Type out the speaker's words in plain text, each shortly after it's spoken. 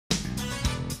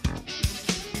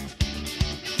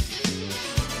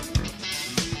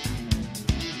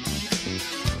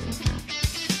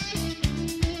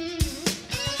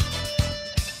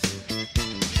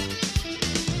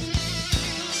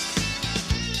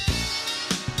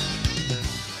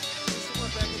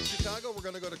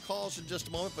going to go to calls in just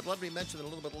a moment, but let me mention that a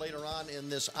little bit later on in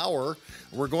this hour,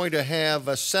 we're going to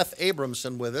have Seth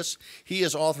Abramson with us. He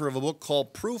is author of a book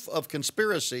called Proof of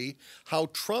Conspiracy, How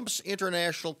Trump's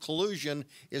International Collusion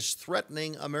is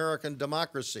Threatening American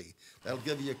Democracy. That'll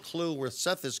give you a clue where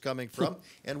Seth is coming from,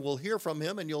 and we'll hear from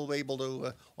him, and you'll be able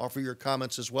to offer your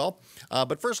comments as well.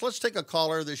 But first, let's take a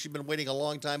caller that she's been waiting a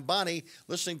long time. Bonnie,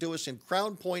 listening to us in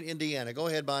Crown Point, Indiana. Go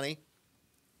ahead, Bonnie.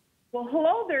 Well,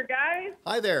 hello there, guys.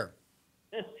 Hi there.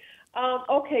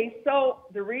 Okay, so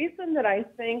the reason that I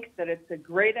think that it's a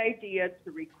great idea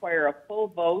to require a full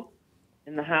vote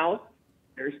in the House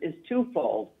is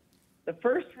twofold. The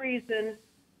first reason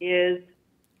is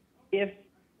if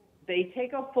they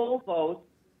take a full vote,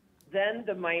 then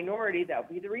the minority, that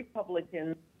would be the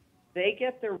Republicans, they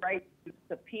get the right to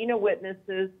subpoena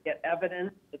witnesses, get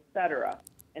evidence, etc.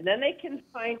 And then they can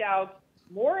find out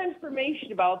more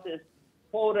information about this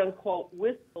quote-unquote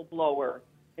whistleblower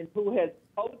and who has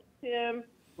coached him,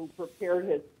 who prepared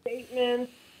his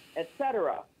statements,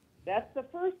 etc. That's the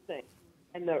first thing.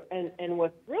 And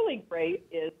what's really great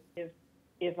is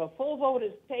if a full vote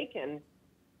is taken,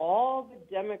 all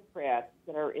the Democrats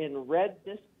that are in red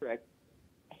districts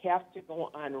have to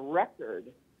go on record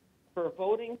for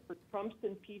voting for Trump's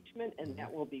impeachment, and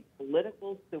that will be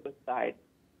political suicide.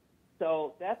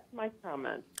 So that's my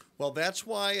comment. Well, that's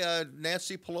why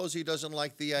Nancy Pelosi doesn't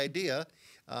like the idea.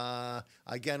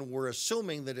 Again, we're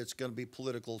assuming that it's going to be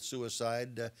political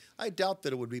suicide. I doubt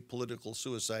that it would be political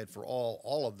suicide for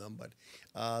all of them.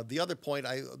 But the other point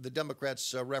the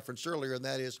Democrats referenced earlier, and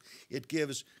that is it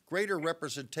gives greater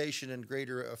representation and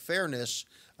greater fairness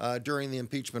during the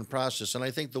impeachment process. And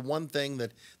I think the one thing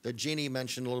that Jeannie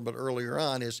mentioned a little bit earlier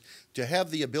on is to have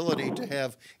the ability to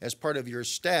have, as part of your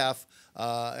staff,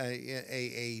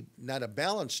 not a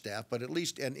balanced staff, but at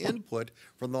least an input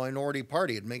from the minority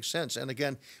party. It makes sense. And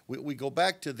again, we go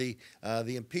back to the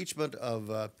impeachment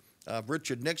of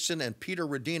Richard Nixon, and Peter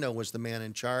Rodino was the man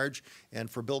in charge. And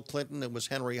for Bill Clinton, it was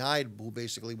Henry Hyde who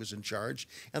basically was in charge.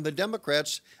 And the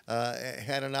Democrats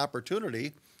had an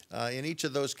opportunity in each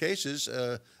of those cases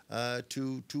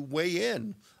to weigh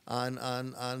in on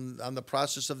the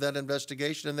process of that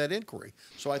investigation and that inquiry.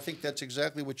 So I think that's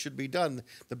exactly what should be done.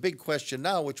 The big question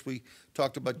now, which we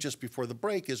talked about just before the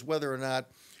break, is whether or not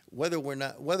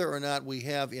we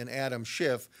have in Adam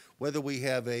Schiff, whether we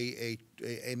have a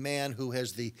man who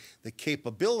has the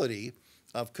capability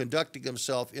of conducting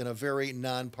himself in a very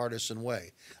nonpartisan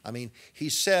way. I mean, he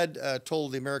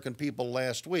told the American people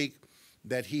last week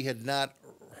that he had not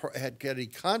had any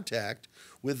contact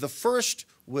with the first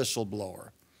whistleblower.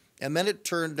 And then it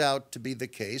turned out to be the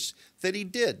case that he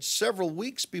did. Several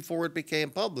weeks before it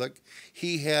became public,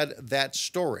 he had that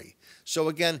story. So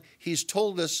again, he's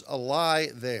told us a lie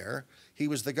there. He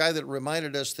was the guy that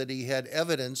reminded us that he had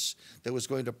evidence that was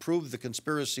going to prove the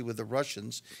conspiracy with the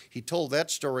Russians. He told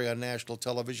that story on national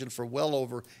television for well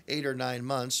over 8 or 9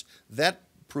 months. That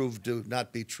proved to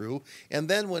not be true. And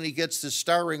then when he gets this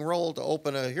starring role to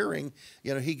open a hearing,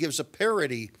 he gives a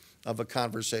parody of a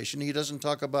conversation. He doesn't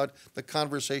talk about the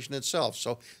conversation itself.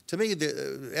 So to me,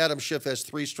 Adam Schiff has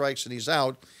 3 strikes and he's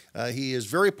out. He is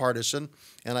very partisan,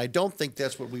 and I don't think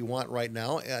that's what we want right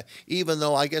now, even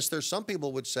though I guess there's some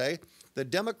people would say the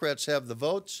Democrats have the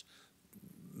votes.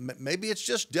 Maybe it's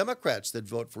just Democrats that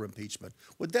vote for impeachment.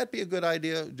 Would that be a good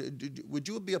idea? Would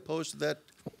you be opposed to that?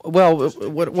 Well,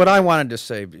 what I wanted to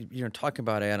say, talking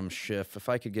about Adam Schiff, if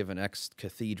I could give an ex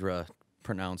cathedra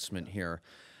pronouncement here.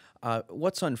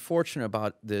 What's unfortunate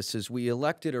about this is we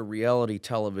elected a reality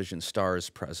television star as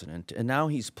president, and now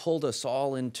he's pulled us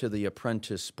all into the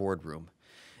Apprentice boardroom.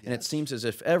 And it seems as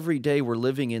if every day we're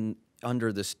living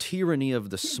under this tyranny of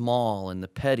the small and the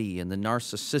petty and the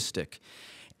narcissistic.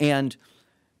 And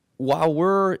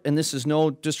while and this is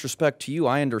no disrespect to you,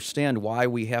 I understand why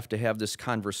we have to have this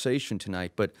conversation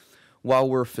tonight, but while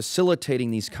we're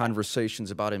facilitating these conversations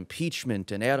about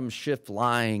impeachment and Adam Schiff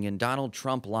lying and Donald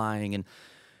Trump lying, and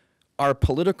our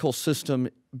political system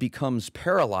becomes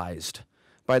paralyzed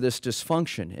by this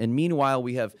dysfunction. And meanwhile,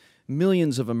 we have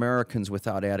millions of Americans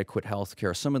without adequate health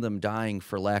care, some of them dying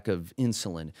for lack of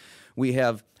insulin. We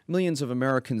have millions of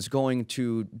Americans going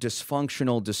to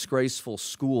dysfunctional, disgraceful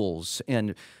schools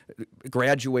and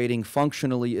graduating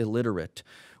functionally illiterate.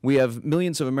 We have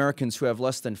millions of Americans who have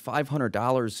less than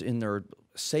 $500 in their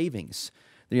savings.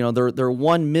 They're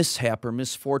one mishap or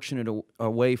misfortune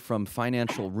away from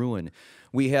financial ruin.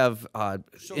 We have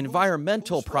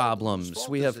environmental problems.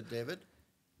 We have. David?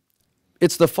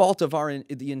 It's the fault of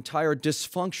the entire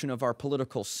dysfunction of our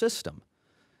political system.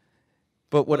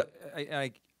 But what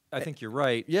I think you're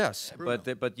right. Yes, but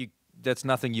that's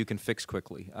nothing you can fix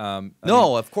quickly.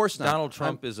 No, of course not. Donald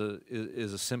Trump is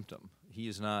a symptom. He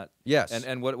is not. Yes.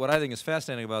 And what I think is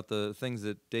fascinating about the things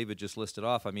that David just listed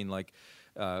off, I mean, like,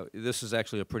 this is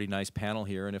actually a pretty nice panel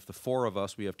here. And if the four of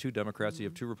us, we have 2 Democrats, you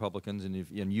have 2 Republicans, and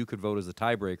you could vote as the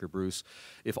tiebreaker, Bruce.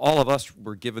 If all of us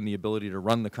were given the ability to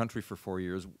run the country for 4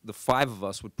 years, the 5 of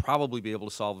us would probably be able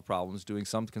to solve the problems, doing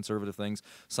some conservative things,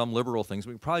 some liberal things.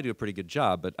 We could probably do a pretty good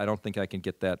job, but I don't think I can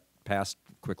get that passed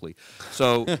quickly.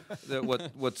 So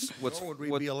what's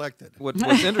be elected? What's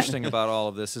interesting about all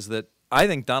of this is that I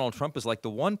think Donald Trump is like the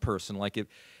one person, like it,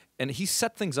 and he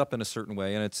set things up in a certain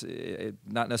way, and it's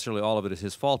not necessarily all of it is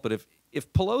his fault, but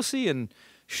if Pelosi and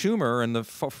Schumer and the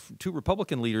 2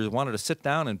 Republican leaders wanted to sit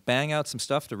down and bang out some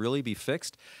stuff to really be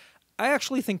fixed, I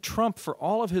actually think Trump, for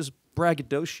all of his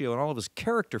braggadocio and all of his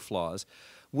character flaws,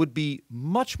 would be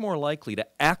much more likely to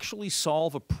actually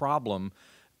solve a problem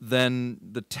than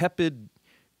the tepid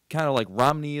kind of like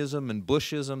Romneyism and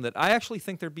Bushism. That I actually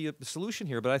think there'd be a solution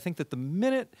here, but I think that the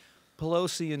minute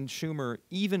Pelosi and Schumer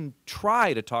even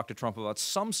try to talk to Trump about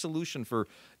some solution for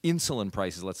insulin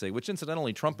prices, let's say, which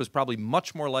incidentally Trump is probably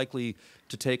much more likely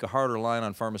to take a harder line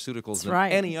on pharmaceuticals than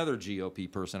any other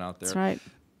GOP person out there. That's right.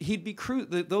 He'd be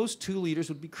those 2 leaders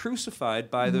would be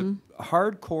crucified by the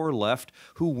hardcore left,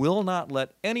 who will not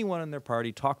let anyone in their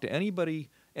party talk to anybody,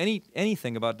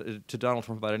 anything to Donald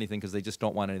Trump about anything, because they just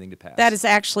don't want anything to pass. That is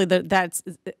actually that's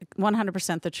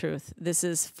 100% the truth. This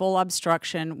is full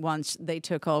obstruction once they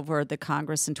took over the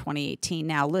Congress in 2018.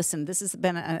 Now, listen, this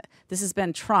has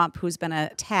been Trump who's been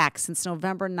attacked since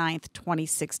November 9th,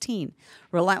 2016.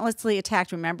 Relentlessly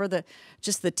attacked. Remember the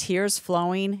tears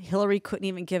flowing. Hillary couldn't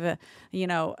even give a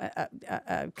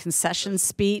concession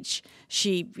speech.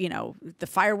 She, the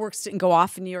fireworks didn't go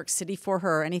off in New York City for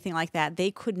her or anything like that.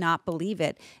 They could not believe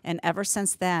it. And ever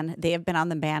since then, they have been on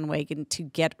the bandwagon to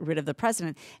get rid of the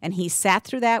president. And he sat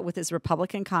through that with his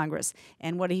Republican Congress.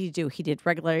 And what did he do? He did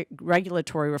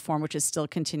regulatory reform, which is still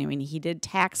continuing. He did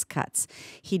tax cuts.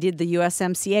 He did the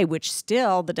USMCA, which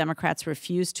still the Democrats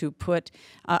refuse to put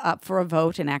up for a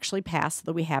vote and actually pass, so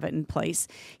that we have it in place.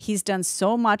 He's done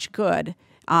so much good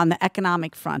on the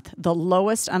economic front, the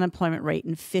lowest unemployment rate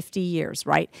in 50 years,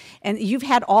 right? And you've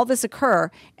had all this occur,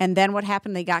 and then what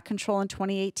happened? They got control in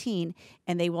 2018,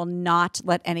 and they will not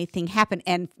let anything happen.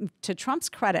 And to Trump's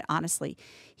credit, honestly,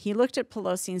 he looked at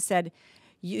Pelosi and said,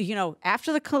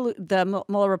 after the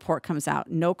Mueller report comes out,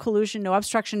 no collusion, no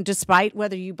obstruction, despite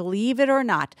whether you believe it or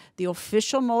not, the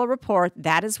official Mueller report,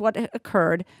 that is what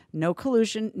occurred. No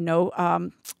collusion, no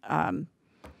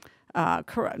no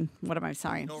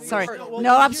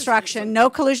obstruction, no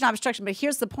collusion, obstruction. But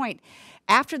here's the point.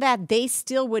 After that, they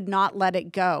still would not let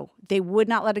it go. They would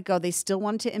not let it go. They still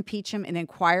wanted to impeach him and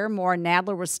inquire more.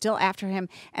 Nadler was still after him.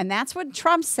 And that's what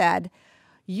Trump said.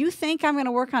 You think I'm going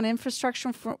to work on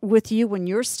infrastructure with you when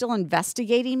you're still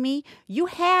investigating me? You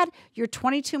had your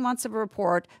 22 months of a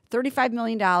report, $35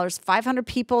 million, 500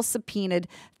 people subpoenaed,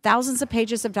 thousands of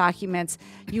pages of documents.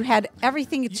 You had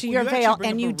everything to your veil,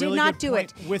 and you did not do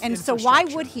it. And so why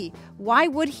would he? Why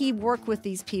would he work with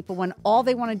these people when all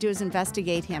they want to do is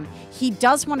investigate him? He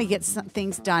does want to get some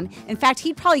things done. In fact,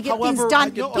 he'd probably get things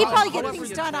done. He'd probably get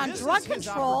things done on drug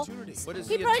control.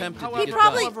 He'd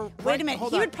probably wait a minute.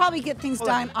 He would probably get things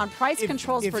done on price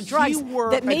controls for drugs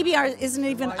that maybe isn't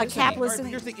even a capitalist.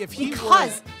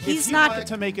 Because he's not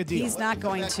to make a deal. He's not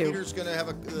going to.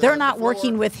 They're not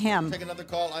working with him. Take another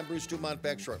call. I'm Bruce DuMont.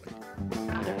 Back shortly.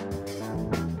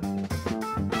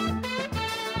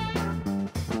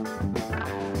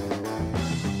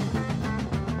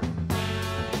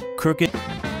 Crooked.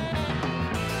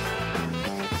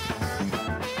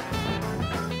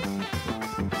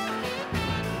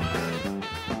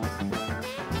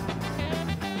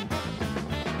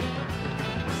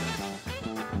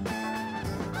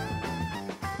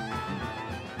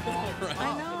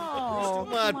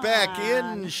 Back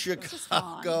in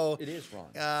Chicago. It is wrong.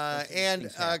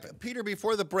 Peter,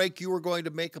 before the break, you were going to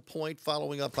make a point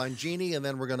following up on Jeannie, and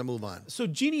then we're going to move on. So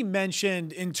Jeannie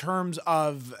mentioned in terms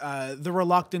of the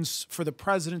reluctance for the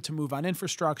president to move on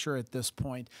infrastructure at this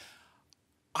point.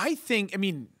 I think,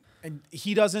 and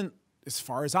he doesn't, as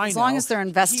far as I know. As long as they're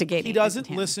investigating. He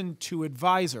doesn't listen to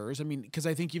advisors. Because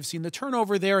I think you've seen the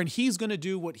turnover there, and he's going to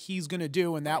do what he's going to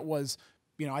do, and that was,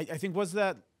 I think was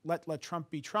that let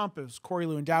Trump be Trump. It was Corey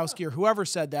Lewandowski or whoever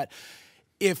said that.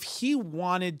 If he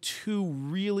wanted to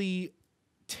really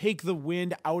take the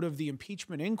wind out of the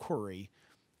impeachment inquiry,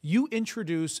 you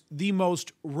introduce the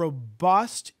most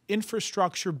robust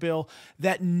infrastructure bill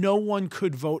that no one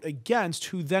could vote against,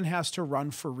 who then has to run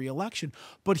for re-election.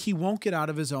 But he won't get out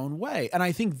of his own way. And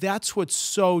I think that's what's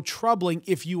so troubling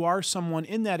if you are someone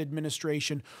in that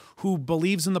administration who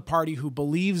believes in the party, who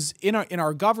believes in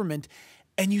our government,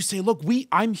 and you say, look,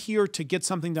 I'm here to get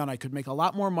something done. I could make a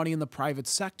lot more money in the private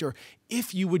sector.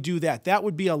 If you would do that, that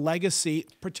would be a legacy,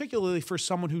 particularly for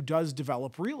someone who does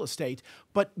develop real estate.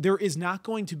 But there is not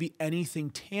going to be anything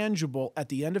tangible at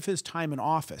the end of his time in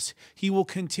office. He will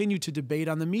continue to debate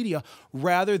on the media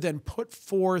rather than put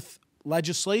forth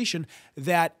legislation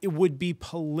that it would be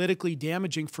politically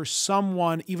damaging for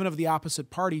someone, even of the opposite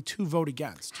party, to vote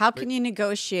against. How can you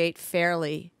negotiate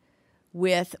fairly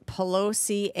with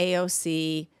Pelosi,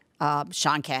 AOC,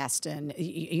 Sean Casten,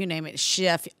 you name it,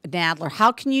 Schiff, Nadler?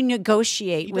 How can you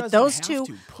negotiate He with doesn't those have two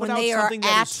to. Put when out they are something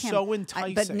that at is him? so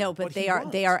enticing, But no, but they he are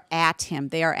won't. they are at him.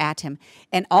 They are at him,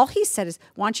 and all he said is,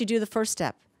 "Why don't you do the first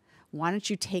step? Why don't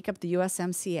you take up the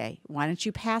USMCA? Why don't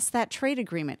you pass that trade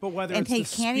agreement?" But whether and it's he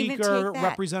the can't even Speaker, take that.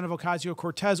 Representative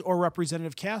Ocasio-Cortez, or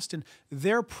Representative Casten,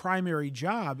 their primary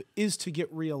job is to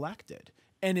get reelected.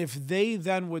 And if they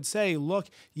then would say, look,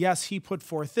 yes, he put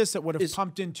forth this that would have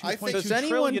pumped in I think- $2.2 Does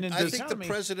trillion into I the think the economy,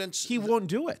 president's- he won't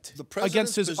do it the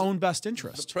against his president's own best The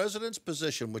interest. president's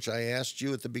position, which I asked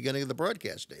you at the beginning of the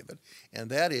broadcast, David, and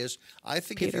that is, I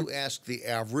think if you ask the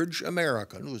average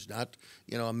American who's not,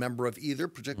 a member of either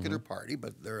particular party,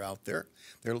 but they're out there,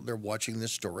 they're watching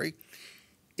this story,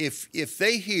 if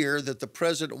they hear that the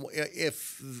president,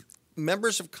 if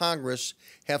members of Congress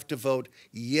have to vote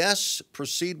yes,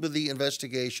 proceed with the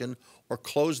investigation, or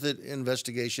close the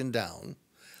investigation down,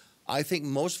 I think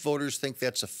most voters think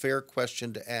that's a fair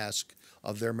question to ask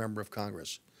of their member of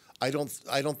Congress. I don't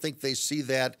think they see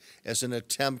that as an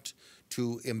attempt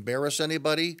to embarrass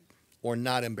anybody or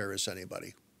not embarrass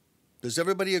anybody. Does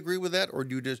everybody agree with that, or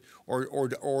do you just,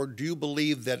 or do you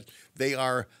believe that they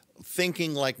are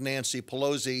thinking like Nancy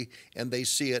Pelosi and they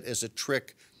see it as a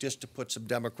trick just to put some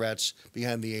Democrats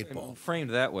behind the eight ball? Framed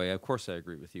that way, of course I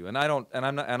agree with you. And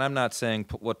I'm not saying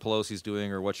what Pelosi's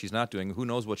doing or what she's not doing. Who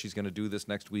knows what she's going to do this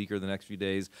next week or the next few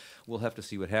days? We'll have to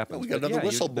see what happens. Well, we got But another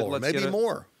yeah, whistleblower, let's maybe get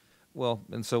more. Well,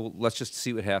 and so let's just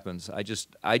see what happens.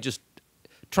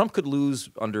 Trump could lose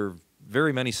under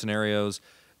very many scenarios.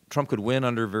 Trump could win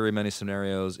under very many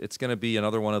scenarios. It's going to be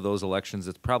another one of those elections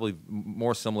that's probably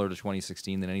more similar to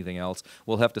 2016 than anything else.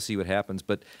 We'll have to see what happens,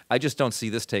 but I just don't see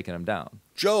this taking him down.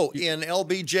 Joe in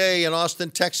LBJ in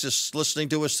Austin, Texas, listening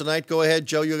to us tonight. Go ahead,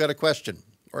 Joe. You got a question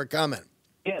or a comment?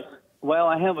 Yes. Well,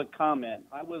 I have a comment.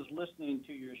 I was listening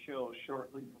to your show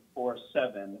shortly before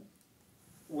 7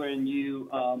 when you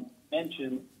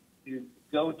mentioned to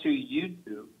go to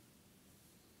YouTube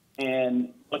and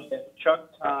look at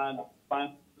Chuck Todd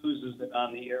finally loses it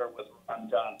on the air with Ron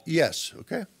Johnson. Yes.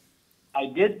 Okay. I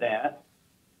did that,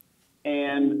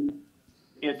 and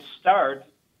it starts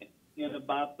in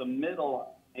about the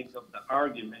middle, I think, of the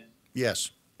argument. Yes.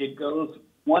 It goes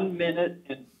 1 minute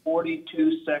and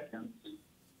 42 seconds,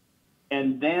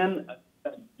 and then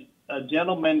a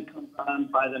gentleman comes on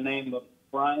by the name of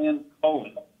Brian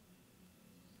Cohen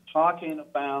talking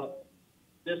about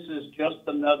this is just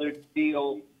another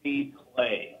GOP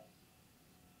play.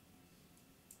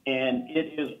 And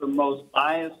it is the most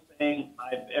biased thing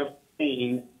I've ever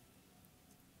seen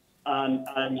on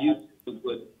YouTube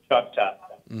with Chuck Todd.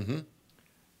 Mm-hmm.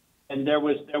 And there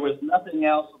was nothing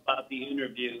else about the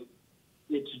interview.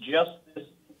 It's just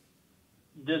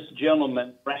this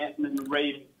gentleman ranting and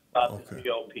raving about the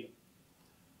GOP.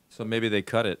 So maybe they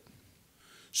cut it.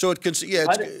 So it's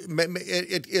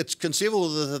conceivable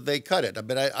that they cut it. I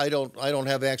mean, I don't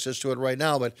have access to it right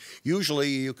now, but usually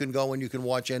you can go and you can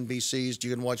watch NBC's,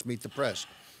 you can watch Meet the Press.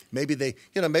 Maybe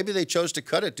they chose to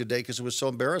cut it today because it was so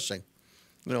embarrassing,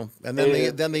 And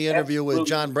then the interview with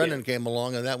John Brennan came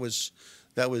along, and that was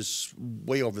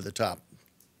way over the top.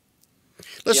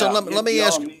 Listen, let me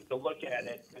ask. You all need to look at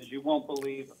it because you won't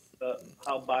believe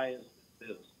how biased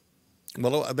it is.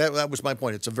 Well, that was my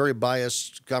point. It's a very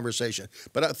biased conversation.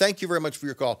 But thank you very much for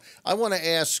your call. I want to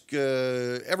ask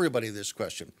everybody this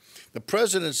question. The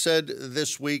president said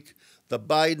this week the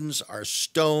Bidens are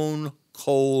stone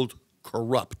cold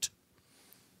corrupt.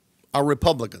 Are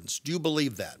Republicans? Do you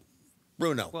believe that?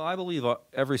 Bruno. Well, I believe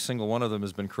every single one of them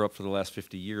has been corrupt for the last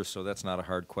 50 years, so that's not a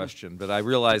hard question. But I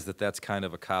realize that that's kind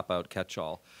of a cop-out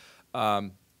catch-all.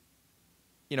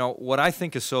 What I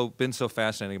think has been so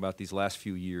fascinating about these last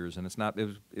few years, and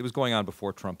it was going on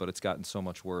before Trump, but it's gotten so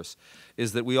much worse,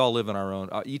 is that we all live in our own.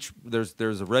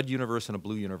 There's a red universe and a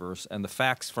blue universe, and the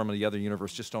facts from the other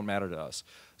universe just don't matter to us.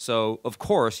 So of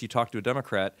course, you talk to a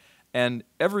Democrat, and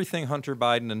everything Hunter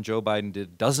Biden and Joe Biden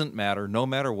did doesn't matter, no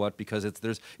matter what, because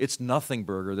it's nothing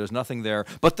burger. There's nothing there.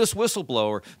 But this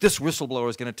whistleblower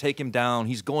is going to take him down.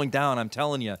 He's going down. I'm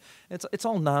telling you, it's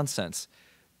all nonsense.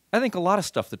 I think a lot of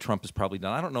stuff that Trump has probably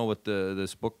done, I don't know what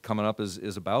this book coming up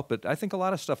is about, but I think a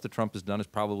lot of stuff that Trump has done is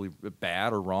probably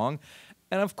bad or wrong.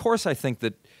 And of course, I think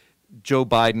that Joe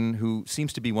Biden, who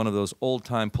seems to be one of those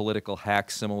old-time political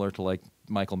hacks similar to like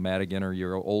Michael Madigan or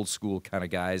your old school kind of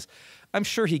guys, I'm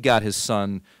sure he got his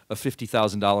son a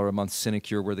 $50,000 a month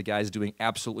sinecure where the guy's doing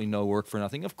absolutely no work for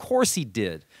nothing. Of course he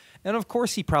did. And of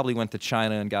course he probably went to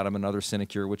China and got him another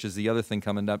sinecure, which is the other thing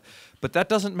coming up. But that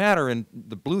doesn't matter in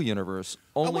the blue universe.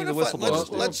 Only the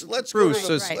whistleblowers. Let's Bruce,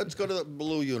 go to the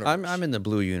blue universe. I'm in the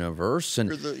blue universe,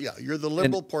 and you're the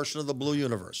liberal portion of the blue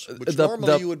universe, which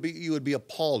normally you would be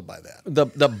appalled by that.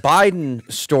 the Biden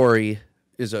story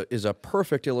is a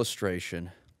perfect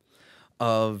illustration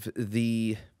of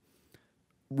the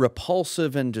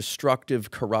repulsive and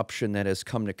destructive corruption that has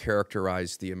come to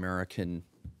characterize the American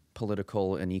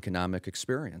political and economic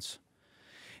experience.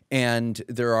 And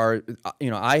there are,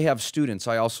 I have students,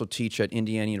 I also teach at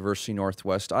Indiana University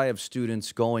Northwest, I have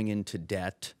students going into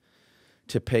debt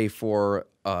to pay for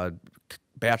a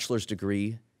bachelor's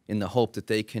degree in the hope that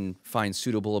they can find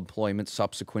suitable employment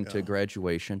subsequent to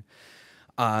graduation.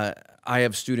 I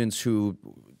have students who,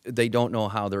 they don't know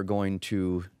how they're going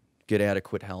to get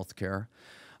adequate health care.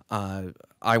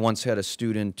 I once had a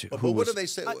student who what was, do they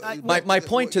say? my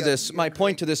point to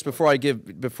this before I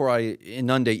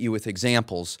inundate you with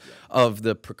examples of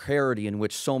the precarity in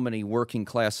which so many working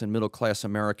class and middle class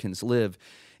Americans live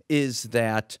is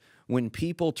that when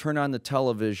people turn on the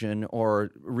television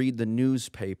or read the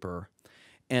newspaper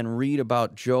and read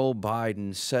about Joe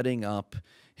Biden setting up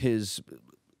his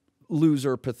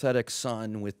loser, pathetic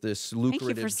son with this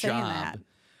lucrative job,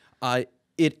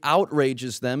 it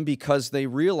outrages them because they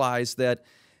realize that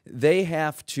they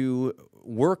have to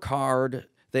work hard,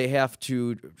 they have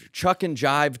to chuck and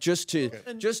jive just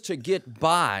to get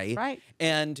by, right.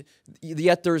 And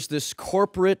yet there's this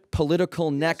corporate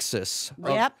political nexus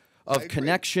of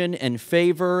connection and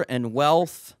favor and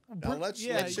wealth. Now let's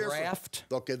hear graft.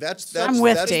 Okay, that's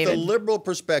David. the liberal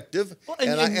perspective,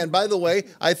 and by the way,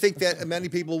 I think that many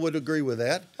people would agree with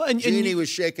that. Jeannie was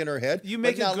shaking her head. You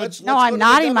make a good. No, I'm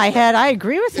nodding my head. I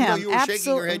agree with him. You were Absolutely.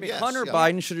 shaking your head. Yes, Hunter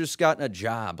Biden should have just gotten a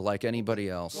job like anybody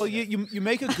else. Well, you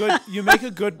make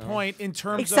a good point in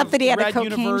terms Except of that he had a red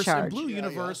cocaine universe charge. and blue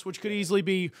universe, which could easily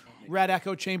be red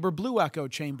echo chamber, blue echo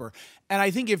chamber. And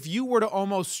I think if you were to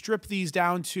almost strip these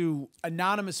down to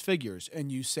anonymous figures and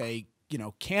you say,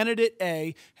 candidate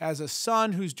A has a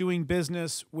son who's doing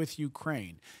business with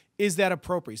Ukraine. Is that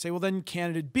appropriate? Say, well, then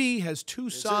candidate B has two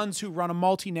sons who run a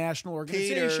multinational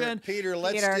organization. Peter,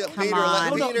 let's Peter, deal. come Peter,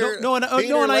 on.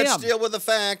 let's deal with the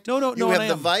fact. You have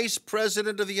the am. Vice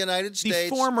President of the United States.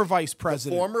 The former vice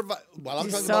president. Well, I'm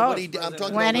talking about what he did. I'm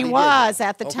talking when about he what he was did.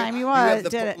 at the time he You was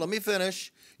have did it. Let me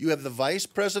finish. You have the Vice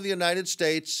President of the United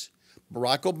States.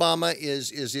 Barack Obama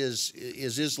is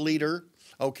his leader.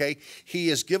 Okay, he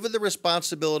is given the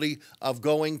responsibility of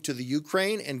going to the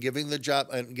Ukraine and giving the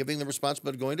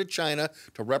responsibility of going to China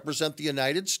to represent the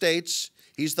United States.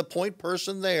 He's the point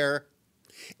person there.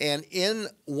 And in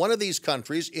one of these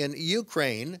countries, in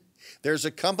Ukraine, there's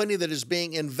a company that is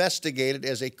being investigated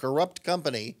as a corrupt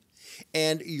company.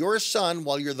 And your son,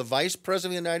 while you're the Vice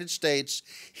President of the United States,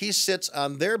 he sits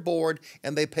on their board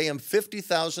and they pay him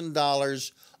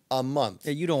 $50,000 a month.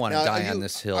 Yeah, you don't want to die on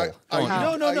this hill. Are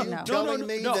you telling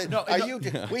me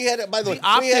that? We had, by the way,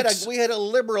 we had a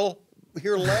liberal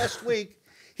here last week.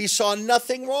 He saw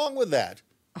nothing wrong with that.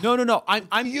 No.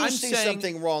 I'm see saying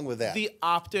something wrong with that. The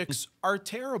optics are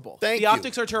terrible. The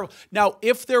optics are terrible. Now,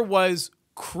 if there was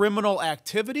criminal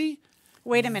activity.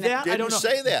 Wait a minute. I don't know.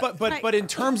 Say that. But in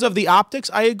terms of the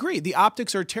optics, I agree. The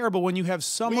optics are terrible when you have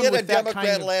someone with that kind of... We had a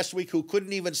Democrat last week who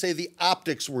couldn't even say the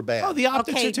optics were bad. Oh, the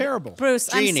optics are terrible. Bruce,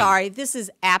 Jeannie. I'm sorry. This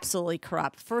is absolutely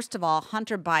corrupt. First of all,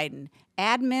 Hunter Biden,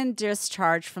 admin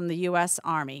discharge from the U.S.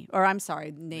 Army, or I'm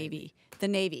sorry, Navy, the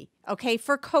Navy, okay,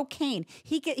 for cocaine.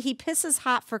 He pisses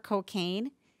hot for cocaine.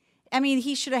 I mean,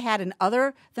 he should have had an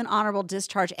other than honorable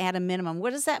discharge at a minimum.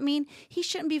 What does that mean? He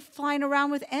shouldn't be flying around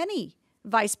with any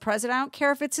vice president. I don't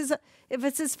care if it's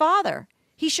his father.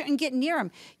 He shouldn't get near him.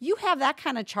 You have that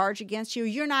kind of charge against you,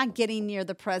 you're not getting near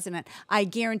the president. I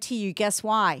guarantee you. Guess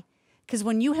why? Because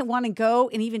when you want to go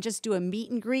and even just do a meet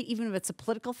and greet, even if it's a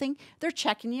political thing, they're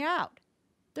checking you out.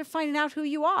 They're finding out who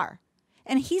you are.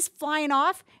 And he's flying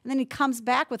off, and then he comes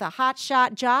back with a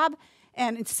hotshot job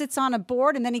and it sits on a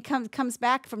board, and then he comes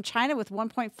back from China with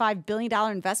 $1.5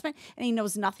 billion investment, and he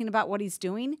knows nothing about what he's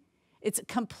doing. It's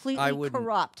completely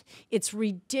corrupt. It's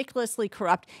ridiculously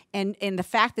corrupt, and the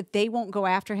fact that they won't go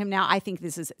after him now, I think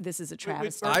this is a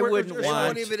travesty. I would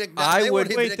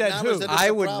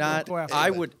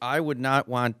not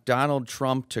want Donald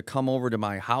Trump to come over to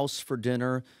my house for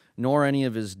dinner, nor any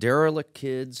of his derelict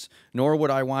kids, nor would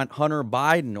I want Hunter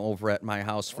Biden over at my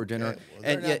house for dinner. Well,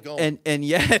 they're not going. And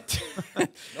yet,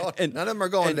 No, none of them are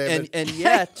going, David. and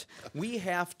yet, we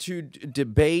have to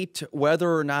debate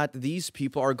whether or not these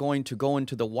people are going to go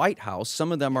into the White House.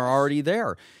 Some of them are already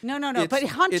there. No. It's- But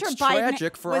Hunter it's Biden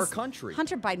tragic for our country.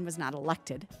 Hunter Biden was not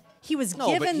elected. He was No,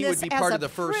 given but he this would be as part a of the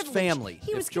first privilege. family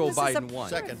He was if Joe given this as a Biden won.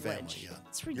 Second family, privilege. yeah.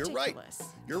 It's You're ridiculous. right.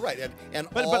 You're right. And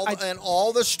But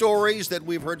all the stories that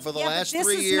we've heard for the Yeah, but last this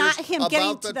 3 is years not him getting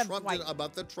about to the the Trump White-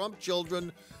 about the Trump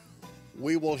children,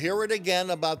 we will hear it again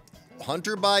about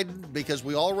Hunter Biden because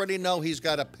we already know he's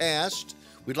got a past.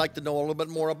 We'd like to know a little bit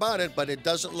more about it, but it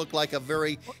doesn't look like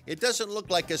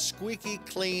a squeaky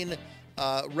clean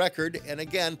record. And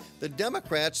again, the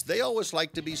Democrats, they always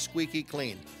like to be squeaky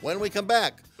clean. When we come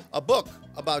back, a book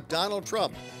about Donald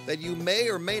Trump that you may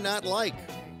or may not like.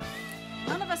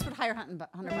 None of us would hire Hunter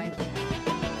Biden.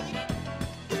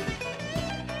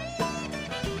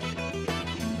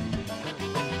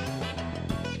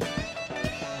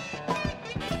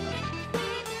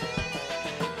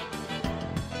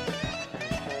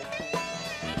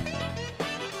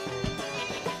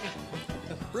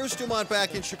 Bruce DuMont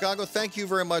back in Chicago. Thank you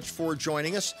very much for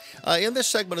joining us. In this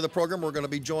segment of the program, we're going to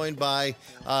be joined by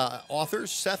author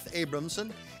Seth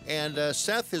Abramson. And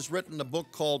Seth has written a book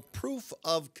called Proof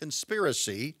of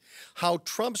Conspiracy, How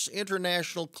Trump's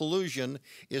International Collusion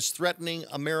is Threatening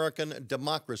American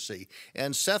Democracy.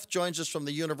 And Seth joins us from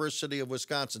the University of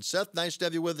Wisconsin. Seth, nice to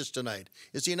have you with us tonight.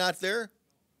 Is he not there?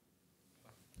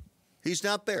 He's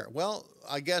not there. Well,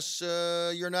 I guess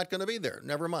you're not going to be there.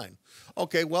 Never mind.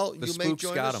 Okay, well, The you may spooks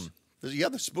join got us. him. Yeah,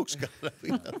 the spooks got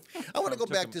him. I want to go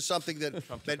back to something that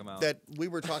Trump took him out. that we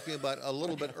were talking about a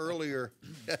little bit earlier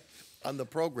on the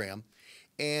program,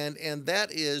 and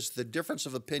that is the difference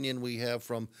of opinion we have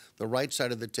from the right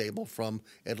side of the table, from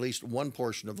at least one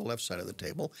portion of the left side of the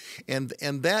table, and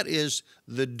that is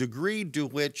the degree to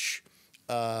which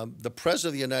the President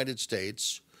of the United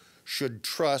States should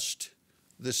trust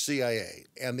the CIA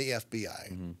and the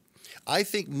FBI. Mm-hmm. I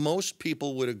think most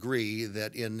people would agree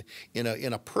that in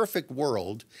a perfect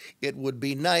world, it would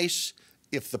be nice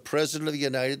if the President of the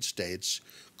United States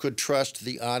could trust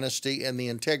the honesty and the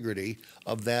integrity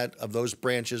of those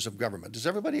branches of government. Does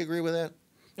everybody agree with that?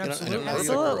 Absolutely.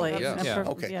 Absolutely. Yeah. Yeah.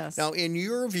 Okay. Yes. Now, in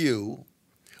your view,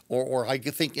 or I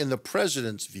think in the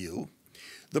president's view,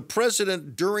 the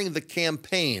president during the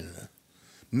campaign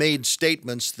made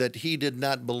statements that he did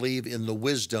not believe in the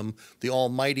wisdom, the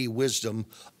almighty wisdom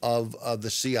of the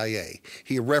CIA.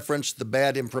 He referenced the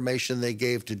bad information they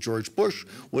gave to George Bush,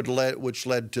 which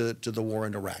led to the war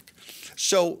in Iraq.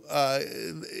 So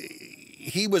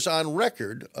he was on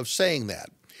record of saying that.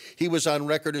 He was on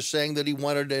record as saying that he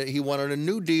wanted a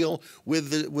new deal with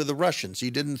the Russians. He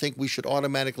didn't think we should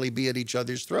automatically be at each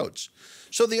other's throats.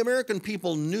 So the American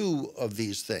people knew of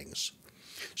these things.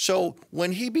 So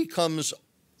when he becomes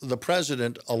the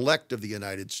president-elect of the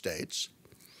United States,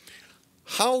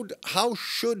 how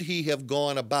should he have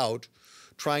gone about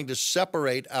trying to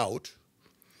separate out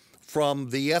from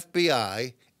the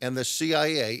FBI and the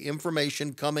CIA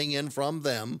information coming in from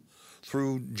them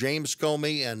through James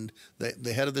Comey and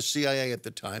the head of the CIA at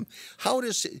the time? How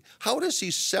does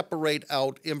he separate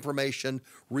out information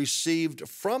received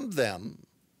from them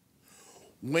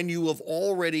when you have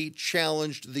already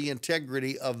challenged the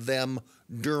integrity of them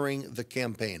during the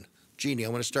campaign? Jeannie, I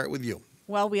want to start with you.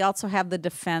 Well, we also have the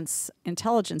Defense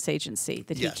Intelligence Agency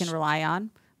that Yes. he can rely on.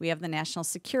 We have the National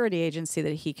Security Agency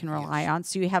that he can rely on.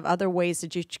 So you have other ways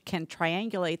that you can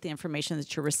triangulate the information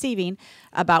that you're receiving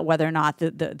about whether or not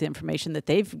the information that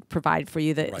they've provided for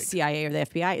you, the Right. CIA or the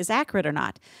FBI, is accurate or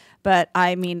not. But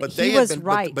I mean, But he they was had been,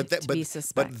 right but, to be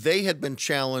suspect. But they had been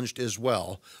challenged as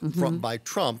well by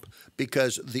Trump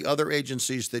because the other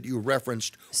agencies that you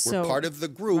referenced were So, part of the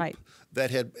group right. that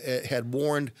had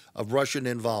warned of Russian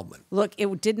involvement. Look,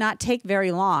 it did not take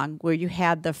very long where you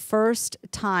had the first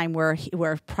time where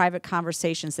private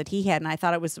conversations that he had, and I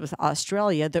thought it was with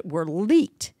Australia, that were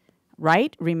leaked.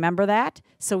 Right? Remember that?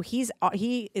 So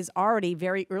he is already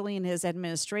very early in his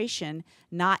administration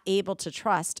not able to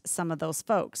trust some of those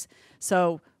folks.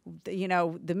 So, you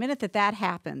know, the minute that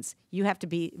happens, you have to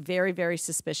be very, very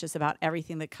suspicious about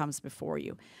everything that comes before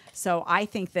you. So I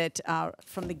think that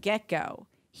from the get-go,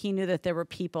 he knew that there were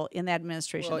people in the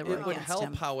administration that were it would against help,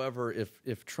 him. however,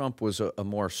 if Trump was a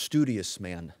more studious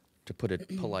man, to put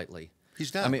it politely.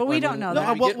 He's not. I mean, But we when don't know when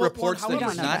that. we Well, get well, reports however, that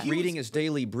he's we don't know not that. reading his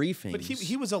daily briefings. But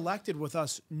he was elected with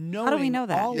us knowing we know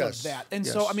that? all Yes. of that. And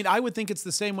Yes. so, I mean, I would think it's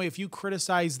the same way if you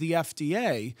criticize the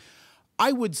FDA.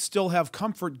 I would still have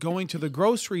comfort going to the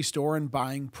grocery store and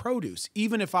buying produce,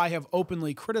 even if I have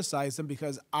openly criticized them,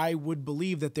 because I would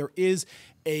believe that there is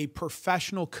a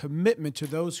professional commitment to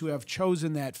those who have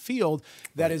chosen that field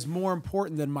that is more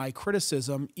important than my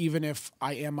criticism, even if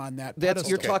I am on that pedestal.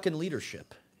 You're talking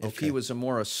leadership. If Okay. he was a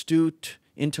more astute,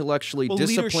 intellectually Well,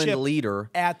 disciplined leadership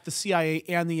leader, at the CIA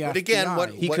and the FBI. But again,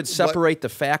 what- he could separate the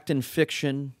fact and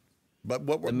fiction, But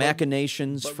what the we're,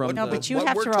 machinations but from what- No, the... but you what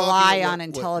have we're to talking rly about- on what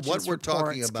intelligence we're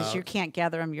talking reports because about- you can't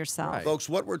gather them yourself. Folks,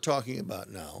 what we're talking about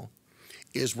now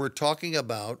is we're talking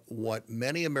about what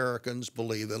many Americans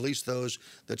believe, at least those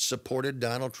that supported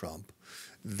Donald Trump.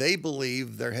 They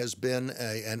believe there has been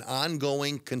an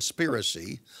ongoing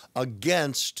conspiracy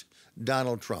against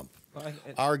Donald Trump.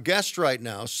 Our guest right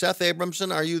now, Seth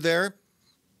Abramson, are you there?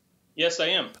 Yes, I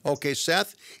am. Okay,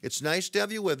 Seth, it's nice to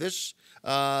have you with us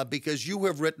because you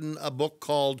have written a book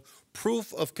called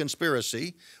Proof of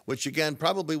Conspiracy, which again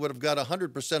probably would have got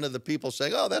 100% of the people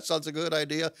saying, oh, that sounds a good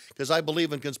idea because I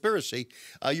believe in conspiracy.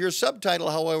 Your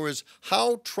subtitle, however, is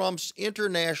How Trump's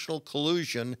International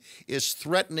Collusion is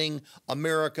Threatening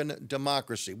American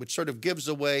Democracy, which sort of gives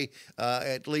away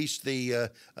at least the,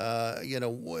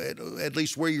 at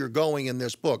least where you're going in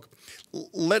this book.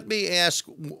 Let me ask,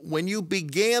 when you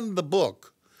began the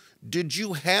book, did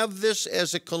you have this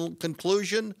as a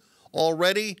conclusion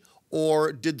already?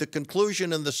 Or did the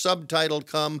conclusion and the subtitle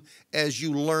come as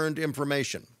you learned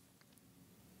information?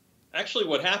 Actually,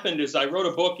 what happened is I wrote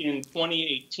a book in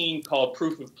 2018 called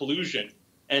Proof of Collusion.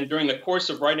 And during the course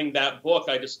of writing that book,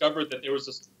 I discovered that there was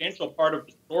a substantial part of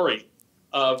the story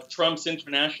of Trump's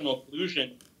international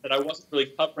collusion that I wasn't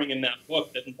really covering in that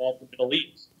book that involved the Middle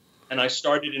East. And I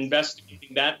started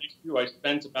investigating that issue. I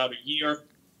spent about a year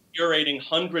curating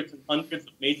hundreds and hundreds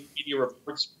of major media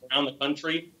reports around the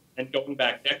country and going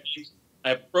back decades.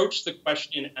 I approached the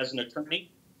question as an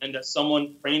attorney and as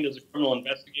someone trained as a criminal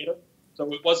investigator.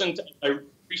 So it wasn't as I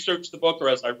researched the book or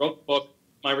as I wrote the book,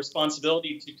 my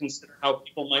responsibility to consider how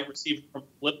people might receive it from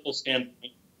a political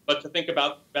standpoint, but to think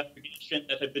about the investigation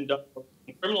that had been done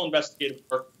in criminal investigative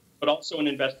work, but also in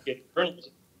investigative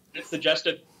journalism. And it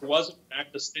suggested there was, in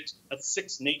fact, a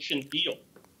six-nation deal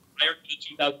prior to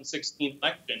the 2016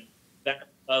 election that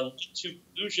led to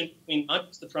collusion between not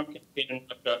just the Trump campaign in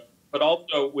Russia, but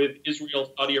also with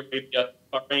Israel, Saudi Arabia,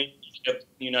 Bahrain, Egypt,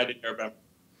 and the United Arab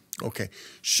Emirates. Okay.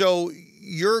 So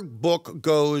your book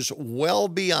goes well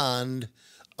beyond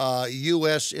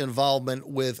U.S. involvement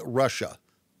with Russia.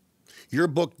 Your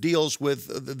book deals with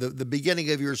the beginning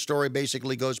of your story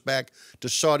basically goes back to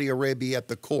Saudi Arabia at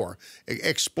the core.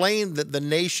 Explain the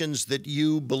nations that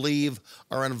you believe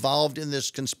are involved in this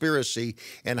conspiracy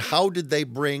and how did they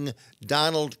bring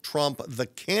Donald Trump, the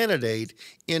candidate,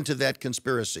 into that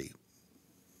conspiracy?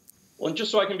 Well, and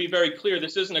just so I can be very clear,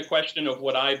 this isn't a question of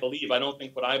what I believe. I don't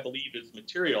think what I believe is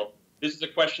material. This is a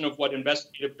question of what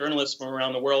investigative journalists from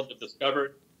around the world have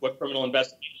discovered, what criminal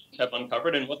investigations have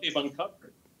uncovered, and what they've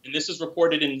uncovered. And this is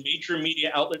reported in major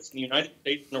media outlets in the United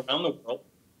States and around the world,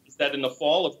 is that in the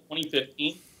fall of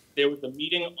 2015, there was a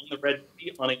meeting on the Red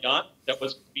Sea on a yacht that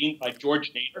was convened by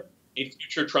George Nader, a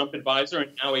future Trump advisor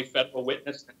and now a federal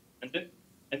witness and defendant.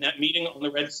 And that meeting on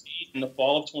the Red Sea in the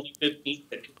fall of 2015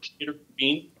 that George Nader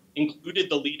convened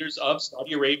included the leaders of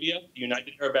Saudi Arabia, the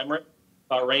United Arab Emirates,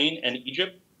 Bahrain, and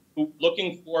Egypt, who were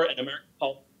looking for an American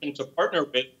politician to partner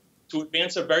with to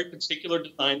advance a very particular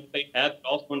design that they had that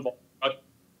also involved Russia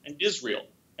and Israel.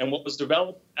 And what was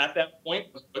developed at that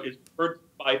point was what is referred to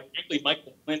by, frankly,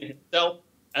 Michael Flynn himself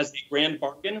as the Grand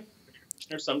Bargain. The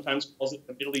commissioner sometimes calls it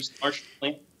the Middle East Marshall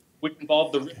Plan, which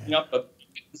involved the ripping up of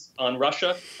sanctions on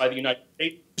Russia by the United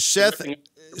States. Seth,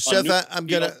 I'm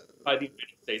gonna by the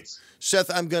United States. Seth,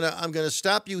 I'm gonna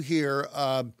stop you here.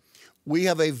 We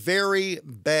have a very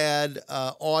bad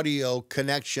audio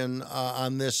connection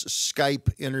on this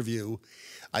Skype interview.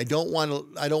 I don't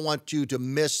want you to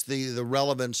miss the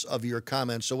relevance of your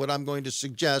comments. So what I'm going to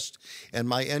suggest, and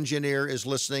my engineer is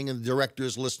listening and the director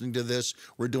is listening to this,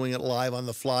 we're doing it live on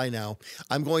the fly now.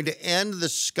 I'm going to end the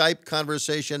Skype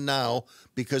conversation now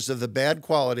because of the bad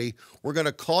quality. We're going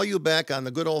to call you back on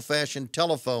the good old-fashioned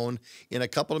telephone in a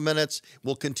couple of minutes.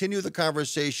 We'll continue the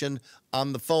conversation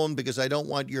on the phone because I don't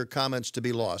want your comments to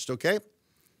be lost, okay?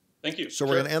 Thank you. So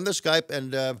we're going to end the Skype.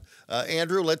 And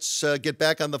Andrew, let's get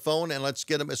back on the phone and let's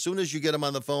get him. As soon as you get him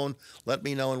on the phone, let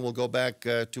me know and we'll go back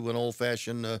to an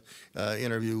old-fashioned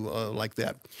interview like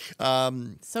that.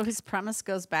 So his premise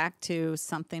goes back to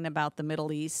something about the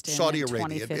Middle East in Saudi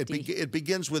Arabia. 2050. It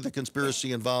begins with a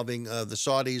conspiracy involving the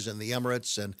Saudis and the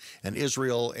Emirates and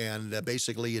Israel, and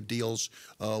basically it deals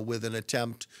with an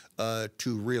attempt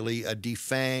to really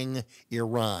defang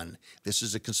Iran. This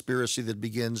is a conspiracy that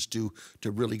begins to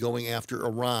really go going after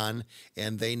Iran,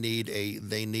 and they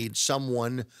need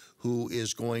someone who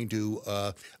is going to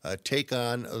take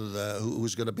on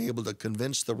who's going to be able to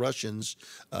convince the Russians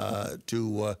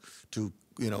to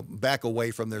back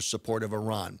away from their support of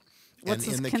Iran. What's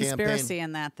and the in the conspiracy campaign,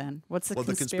 in that then? What's the well,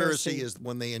 conspiracy? the conspiracy is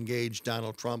when they engage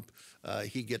Donald Trump,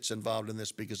 he gets involved in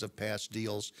this because of past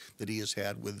deals that he has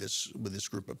had with this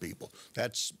group of people.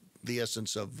 That's the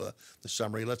essence of the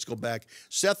summary. Let's go back.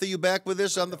 Seth, are you back with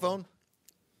us on the phone?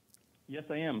 Yes,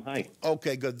 I am. Hi.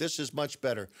 Okay, good. This is much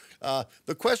better.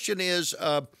 The question is,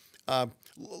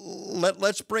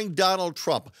 let's bring Donald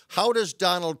Trump. How does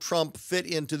Donald Trump fit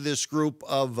into this group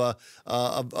of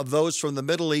those from the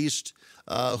Middle East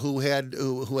who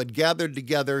had gathered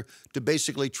together to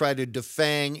basically try to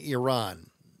defang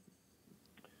Iran?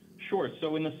 Sure.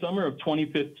 So in the summer of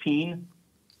 2015,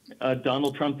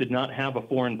 Donald Trump did not have a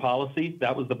foreign policy.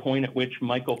 That was the point at which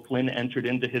Michael Flynn entered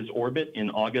into his orbit in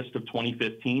August of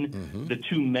 2015. Mm-hmm. The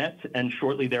two met, and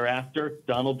shortly thereafter,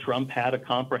 Donald Trump had a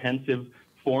comprehensive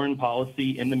foreign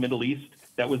policy in the Middle East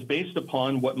that was based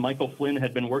upon what Michael Flynn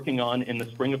had been working on in the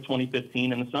spring of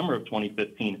 2015 and the summer of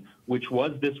 2015, which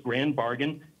was this grand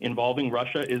bargain involving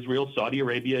Russia, Israel, Saudi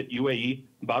Arabia, UAE,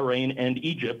 Bahrain, and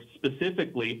Egypt,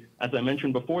 specifically, as I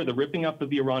mentioned before, the ripping up of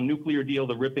the Iran nuclear deal,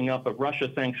 the ripping up of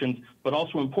Russia sanctions, but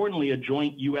also importantly, a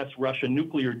joint U.S.-Russia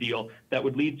nuclear deal that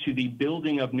would lead to the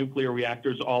building of nuclear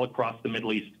reactors all across the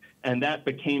Middle East. And that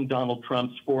became Donald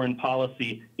Trump's foreign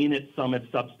policy in its summit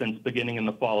substance beginning in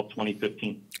the fall of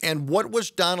 2015. And what was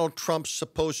Donald Trump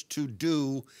supposed to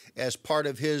do as part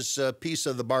of his piece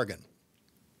of the bargain?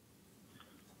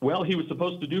 Well, he was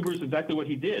supposed to do, Bruce, exactly what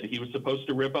he did. He was supposed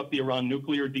to rip up the Iran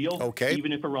nuclear deal,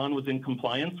 even if Iran was in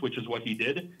compliance, which is what he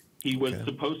did. He was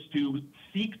supposed to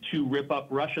seek to rip up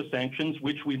Russia sanctions,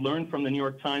 which we learned from the New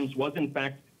York Times was, in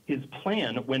fact, his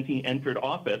plan when he entered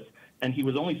office. And he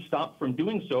was only stopped from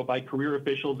doing so by career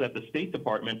officials at the State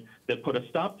Department that put a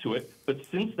stop to it. But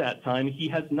since that time, he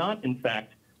has not, in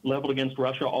fact, leveled against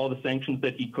Russia all the sanctions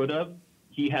that he could have.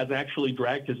 He has actually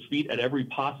dragged his feet at every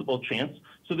possible chance.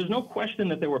 So there's no question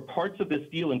that there were parts of this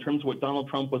deal in terms of what Donald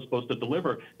Trump was supposed to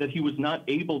deliver that he was not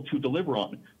able to deliver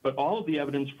on. But all of the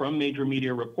evidence from major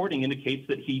media reporting indicates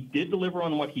that he did deliver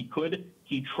on what he could.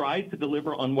 He tried to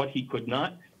deliver on what he could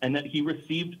not, and that he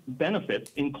received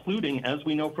benefits, including, as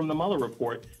we know from the Mueller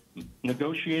report,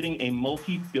 negotiating a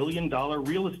multi-billion-dollar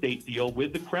real estate deal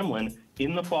with the Kremlin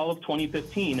in the fall of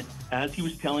 2015, as he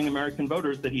was telling American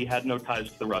voters that he had no ties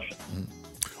to the Russians.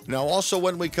 Now, also,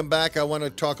 when we come back, I want to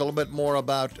talk a little bit more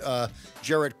about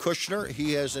Jared Kushner.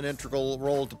 He has an integral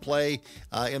role to play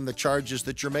in the charges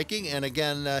that you're making. And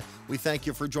again, we thank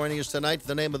you for joining us tonight.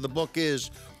 The name of the book is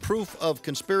Proof of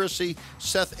Conspiracy.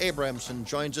 Seth Abramson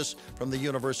joins us from the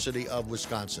University of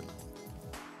Wisconsin.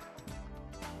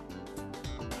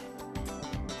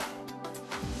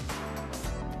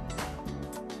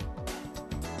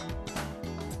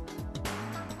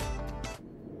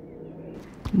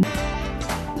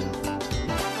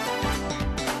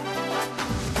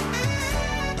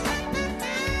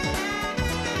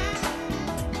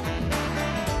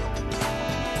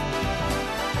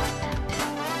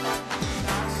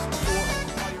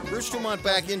 Bruce DuMont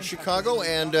back in Chicago,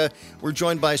 and we're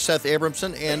joined by Seth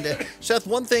Abramson. And Seth,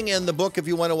 one thing in the book, if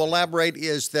you want to elaborate,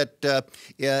 is that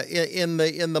in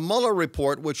the Mueller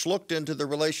report, which looked into the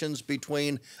relations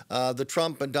between the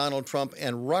Trump and Donald Trump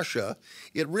and Russia,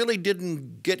 it really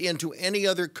didn't get into any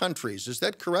other countries. Is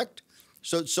that correct?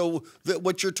 So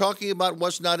what you're talking about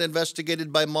was not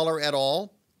investigated by Mueller at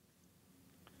all?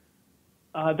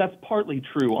 That's partly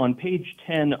true. On page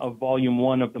 10 of Volume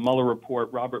 1 of the Mueller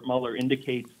report, Robert Mueller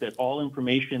indicates that all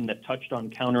information that touched on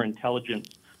counterintelligence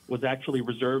was actually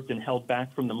reserved and held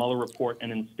back from the Mueller report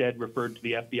and instead referred to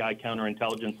the FBI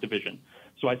Counterintelligence Division.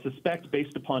 So I suspect,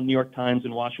 based upon New York Times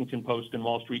and Washington Post and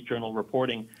Wall Street Journal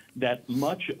reporting, that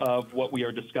much of what we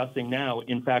are discussing now,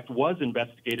 in fact, was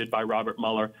investigated by Robert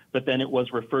Mueller, but then it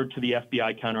was referred to the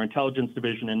FBI Counterintelligence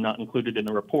Division and not included in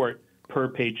the report, per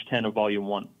page 10 of Volume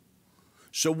 1.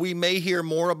 So we may hear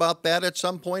more about that at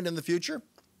some point in the future?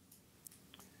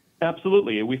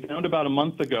 Absolutely. We found about a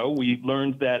month ago, we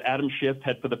learned that Adam Schiff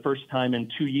had, for the first time in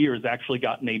 2 years, actually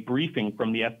gotten a briefing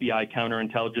from the FBI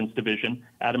Counterintelligence Division.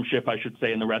 Adam Schiff, I should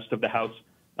say, and the rest of the House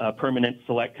Permanent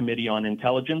Select Committee on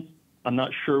Intelligence. I'm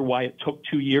not sure why it took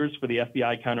 2 years for the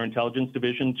FBI Counterintelligence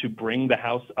Division to bring the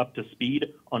House up to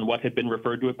speed on what had been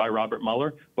referred to it by Robert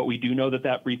Mueller, but we do know that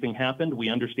that briefing happened. We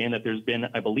understand that there's been,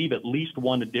 I believe, at least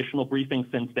one additional briefing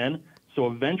since then. So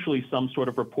eventually some sort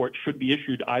of report should be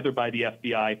issued either by the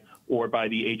FBI or by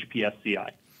the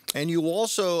HPSCI. And you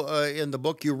also, in the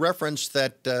book, you referenced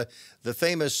that the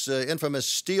famous, infamous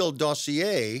Steele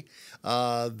dossier,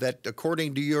 that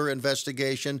according to your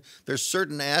investigation, there's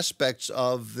certain aspects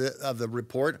of the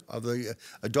report, of the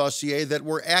dossier that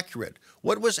were accurate.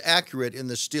 What was accurate in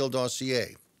the Steele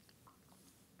dossier?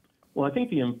 Well, I think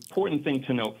the important thing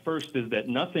to note first is that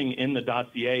nothing in the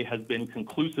dossier has been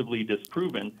conclusively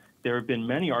disproven. There have been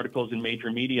many articles in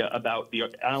major media about the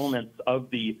elements of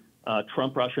the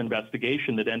Trump-Russia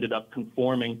investigation that ended up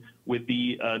conforming with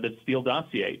the Steele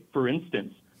dossier. For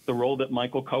instance, the role that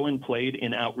Michael Cohen played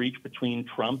in outreach between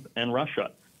Trump and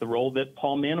Russia, the role that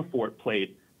Paul Manafort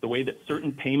played, the way that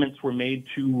certain payments were made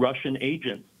to Russian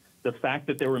agents, the fact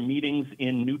that there were meetings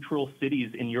in neutral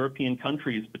cities in European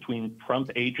countries between Trump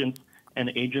agents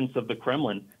and agents of the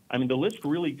Kremlin. I mean, the list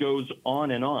really goes on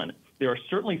and on. There are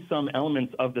certainly some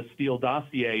elements of the Steele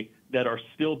dossier that are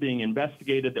still being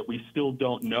investigated that we still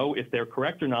don't know if they're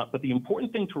correct or not. But the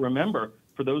important thing to remember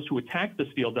for those who attack the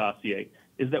Steele dossier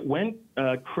is that when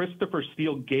Christopher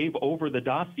Steele gave over the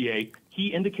dossier,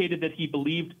 he indicated that he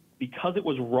believed, because it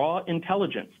was raw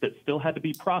intelligence that still had to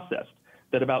be processed,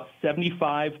 that about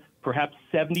 75, perhaps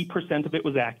 70% of it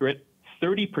was accurate,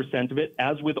 30% of it,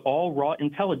 as with all raw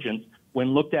intelligence,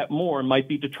 when looked at more, might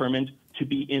be determined to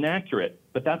be inaccurate.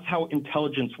 But that's how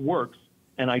intelligence works.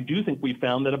 And I do think we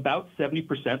found that about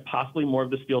 70%, possibly more, of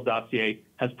the Steele dossier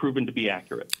has proven to be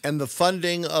accurate. And the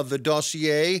funding of the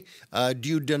dossier, do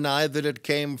you deny that it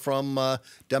came from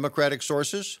Democratic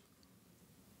sources?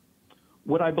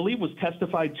 What I believe was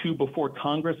testified to before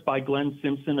Congress by Glenn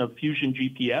Simpson of Fusion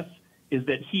GPS is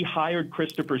that he hired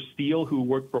Christopher Steele, who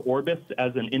worked for Orbis,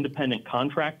 as an independent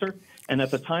contractor. And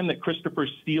at the time that Christopher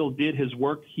Steele did his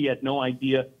work, he had no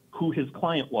idea who his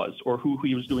client was or who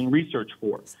he was doing research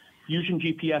for. Fusion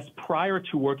GPS, prior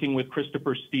to working with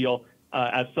Christopher Steele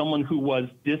as someone who was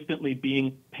distantly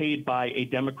being paid by a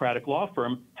Democratic law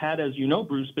firm, had, as you know,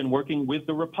 Bruce, been working with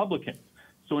the Republicans.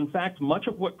 So, in fact, much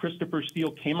of what Christopher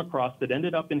Steele came across that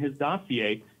ended up in his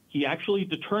dossier, he actually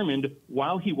determined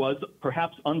while he was,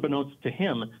 perhaps unbeknownst to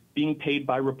him, being paid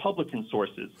by Republican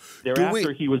sources.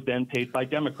 Thereafter, he was then paid by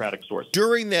Democratic sources.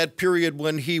 During that period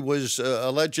when he was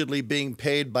allegedly being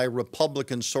paid by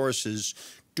Republican sources,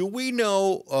 do we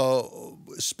know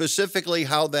specifically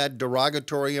how that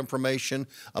derogatory information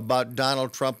about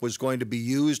Donald Trump was going to be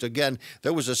used? Again,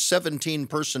 there was a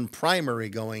 17-person primary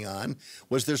going on.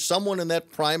 Was there someone in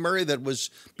that primary that was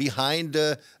behind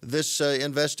this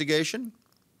investigation?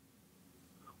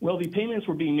 Well, the payments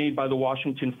were being made by the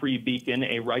Washington Free Beacon,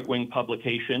 a right-wing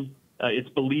publication. It's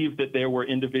believed that there were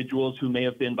individuals who may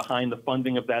have been behind the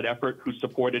funding of that effort who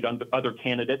supported other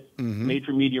candidates. Mm-hmm.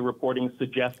 Major media reporting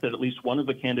suggests that at least one of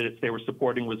the candidates they were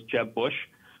supporting was Jeb Bush.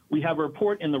 We have a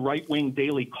report in the right-wing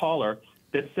Daily Caller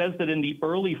that says that in the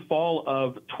early fall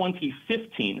of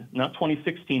 2015, not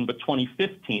 2016, but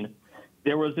 2015,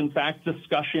 there was, in fact,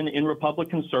 discussion in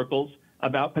Republican circles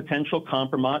about potential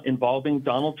compromise involving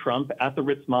Donald Trump at the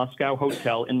Ritz Moscow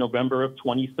Hotel in November of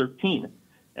 2013.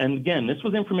 And again, this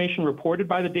was information reported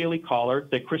by the Daily Caller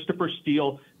that Christopher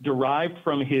Steele derived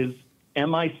from his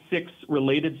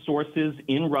MI6-related sources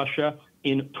in Russia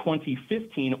in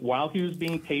 2015 while he was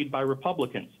being paid by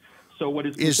Republicans. So what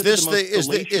is this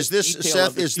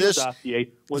Seth? Is this dossier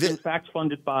was in fact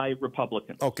funded by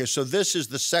Republicans? Okay, so this is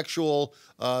the sexual,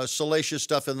 salacious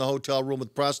stuff in the hotel room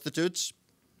with prostitutes.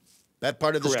 That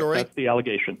part of the story? That's the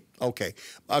allegation. Okay.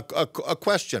 A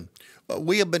question.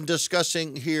 We have been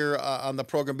discussing here on the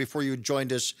program before you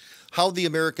joined us how the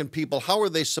American people, how are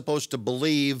they supposed to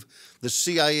believe the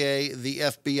CIA, the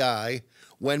FBI,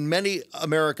 when many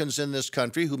Americans in this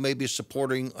country who may be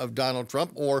supporting of Donald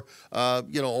Trump or,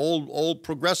 old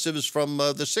progressives from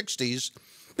the 60s,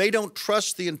 they don't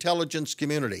trust the intelligence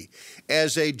community.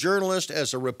 As a journalist,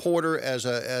 as a reporter, as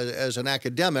an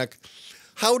academic,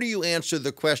 how do you answer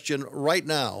the question right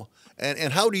now,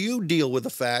 and how do you deal with the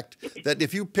fact that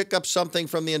if you pick up something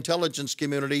from the intelligence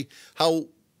community, how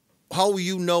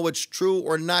you know it's true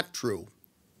or not true?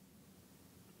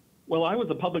 Well, I was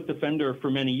a public defender for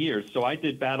many years, so I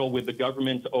did battle with the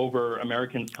government over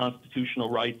Americans' constitutional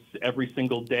rights every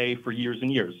single day for years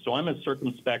and years. So I'm as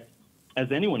circumspect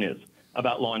as anyone is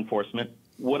about law enforcement.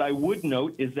 What I would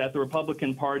note is that the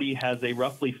Republican Party has a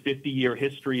roughly 50-year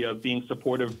history of being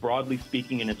supportive, broadly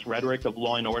speaking, in its rhetoric of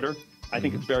law and order. I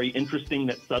think it's very interesting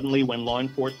that suddenly when law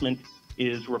enforcement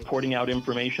is reporting out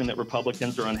information that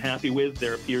Republicans are unhappy with,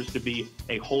 there appears to be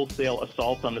a wholesale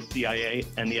assault on the CIA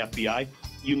and the FBI.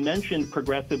 You mentioned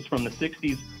progressives from the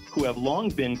 60s who have long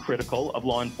been critical of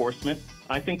law enforcement.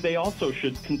 I think they also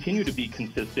should continue to be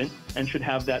consistent and should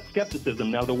have that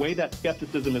skepticism. Now, the way that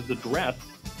skepticism is addressed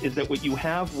is that what you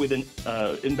have with an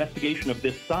investigation of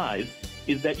this size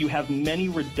is that you have many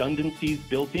redundancies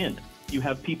built in. You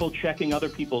have people checking other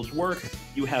people's work.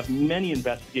 You have many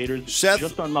investigators. Seth,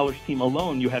 just on Mueller's team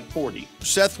alone, you had 40.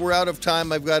 Seth, we're out of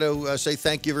time. I've got to say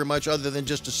thank you very much, other than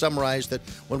just to summarize that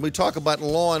when we talk about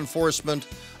law enforcement,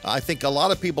 I think a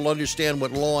lot of people understand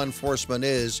what law enforcement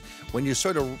is. When you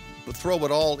sort of throw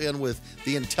it all in with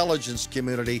the intelligence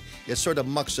community, it sort of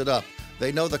mucks it up.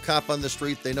 They know the cop on the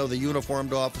street, they know the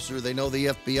uniformed officer, they know the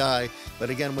FBI, but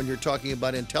again, when you're talking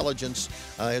about intelligence,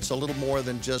 it's a little more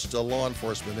than just law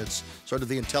enforcement. It's sort of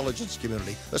the intelligence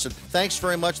community. Listen, thanks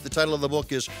very much. The title of the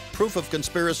book is Proof of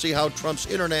Conspiracy: How Trump's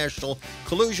International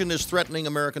Collusion is Threatening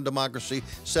American Democracy.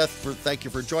 Seth, thank you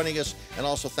for joining us, and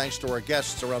also thanks to our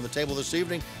guests around the table this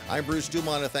evening. I'm Bruce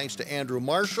DuMont, and thanks to Andrew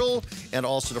Marshall, and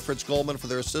also to Fritz Goldman for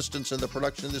their assistance in the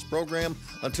production of this program.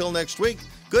 Until next week,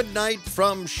 good night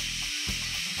from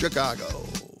Chicago.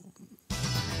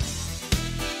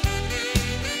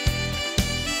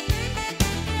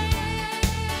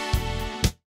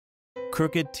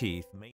 Crooked teeth.